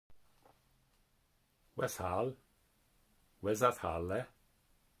hāle, hāle.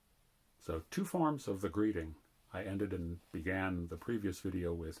 So two forms of the greeting. I ended and began the previous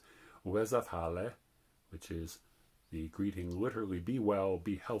video with hāle, which is the greeting literally be well,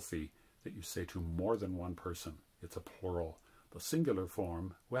 be healthy, that you say to more than one person. It's a plural. The singular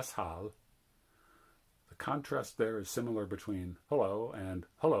form, hāle, the contrast there is similar between hello and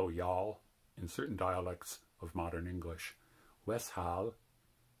hello y'all in certain dialects of modern English. Hāle,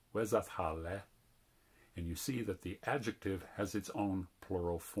 hāle, and you see that the adjective has its own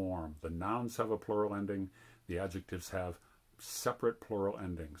plural form. The nouns have a plural ending, the adjectives have separate plural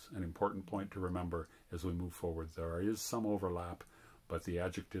endings. An important point to remember as we move forward. There is some overlap, but the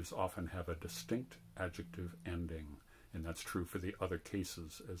adjectives often have a distinct adjective ending, and that's true for the other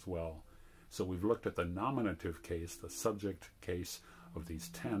cases as well. So we've looked at the nominative case, the subject case of these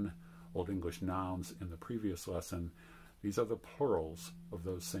 10 Old English nouns in the previous lesson. These are the plurals of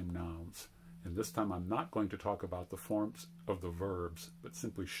those same nouns. And this time I'm not going to talk about the forms of the verbs, but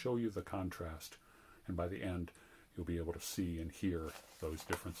simply show you the contrast. And by the end, you'll be able to see and hear those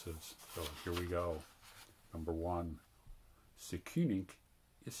differences. So here we go. Number 1, cyning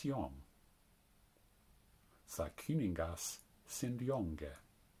is ģeong. Cyningas sind ģeonge.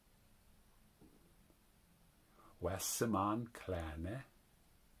 Wēse mann clēne.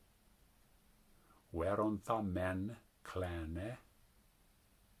 Wēron menn clēne.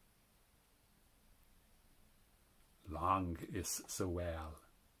 Lange is weall.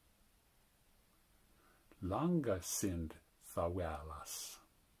 Lange sind weallas.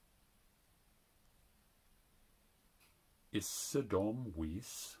 Is dōm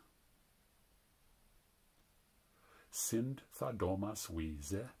wīse. Sind dōmas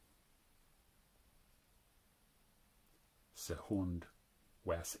wīse. Hund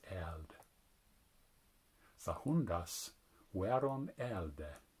eald. Hundas Wēron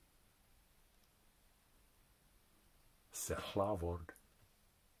ealde. Hlāford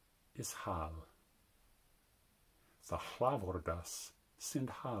is hāle. Hlāfordas sind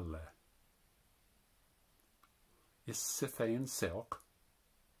hāle. Is theģn sēoc.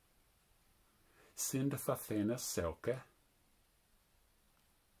 Sind theģnas sēoce.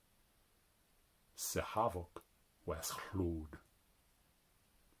 Hafoc hlūd.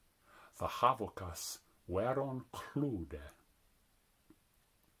 Hafocas Wēron hlūde.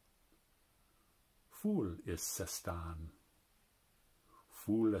 Fūle is stān.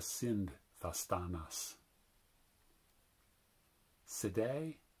 Fūle sind stānas.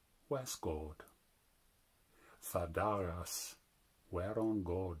 God. Theģnas Wēron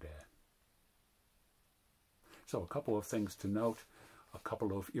gode. So a couple of things to note, a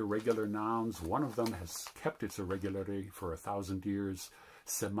couple of irregular nouns. One of them has kept its irregularity for 1,000 years.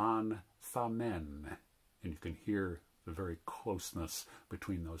 Mann, menn. And you can hear the very closeness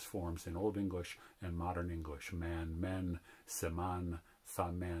between those forms in Old English and Modern English. Man, men, mann,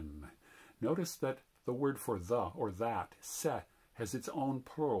 menn. Notice that the word for the or that, se, has its own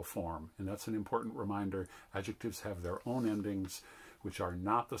plural form, and that's an important reminder. Adjectives have their own endings, which are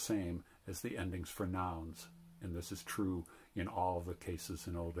not the same as the endings for nouns. And this is true in all of the cases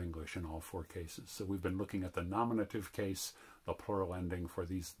in Old English, in all 4 cases. So we've been looking at the nominative case. The plural ending for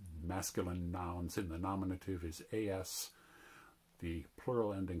these masculine nouns in the nominative is as. The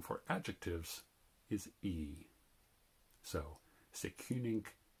plural ending for adjectives is e. So, cyning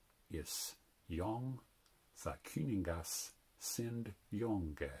is ģeong, cyningas sind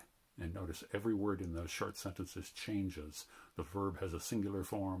ģeonge. And notice every word in those short sentences changes. The verb has a singular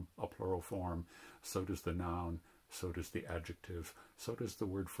form, a plural form. So does the noun, so does the adjective, so does the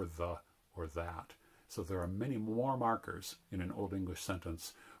word for the or that. So there are many more markers in an Old English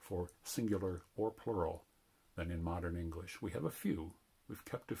sentence for singular or plural than in Modern English. We have a few. We've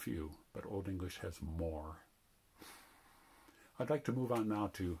kept a few, but Old English has more. I'd like to move on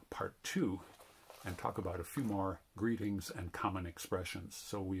now to part 2 and talk about a few more greetings and common expressions.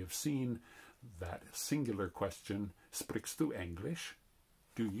 So we have seen that singular question, sprichst du English?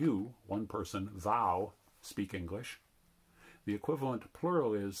 Do you, one person, thou, speak English? The equivalent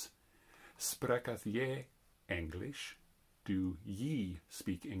plural is spreketh je English? Do ye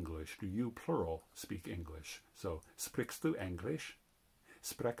speak English? Do you, plural, speak English? So, sprichst du English?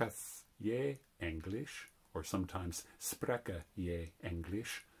 Spreketh je English? Or sometimes spreche je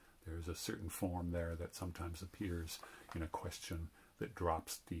English? There's a certain form there that sometimes appears in a question that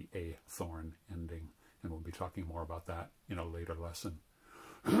drops the a thorn ending. And we'll be talking more about that in a later lesson.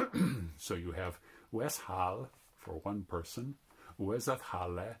 So you have hāle for one person,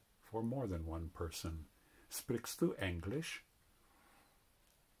 hāle for more than one person. Sprichst du English?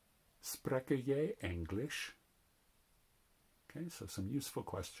 Spreche je English? Okay, so some useful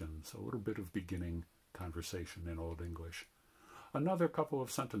questions, a little bit of beginning conversation in Old English. Another couple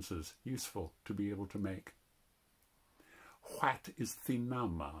of sentences useful to be able to make. What is the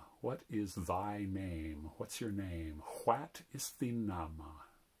nama? What is thy name? What's your name? What is the nama?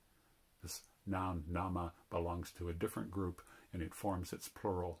 This noun nama belongs to a different group and it forms its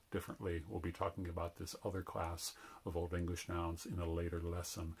plural differently. We'll be talking about this other class of Old English nouns in a later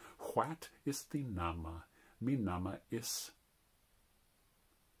lesson. What is the nama? Mi nama is.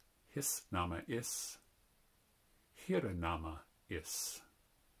 His nama is. Hira nama is.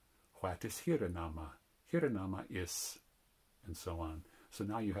 What is hira nama? Hira nama is. And so on. So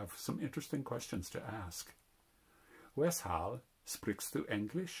now you have some interesting questions to ask. Weshal, sprichst du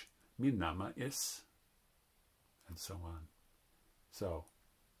Englisch? Mi nama is. And so on. So,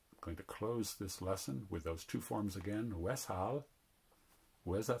 I'm going to close this lesson with those two forms again. Weshal,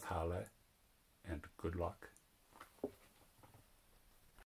 wezath hāle, and good luck.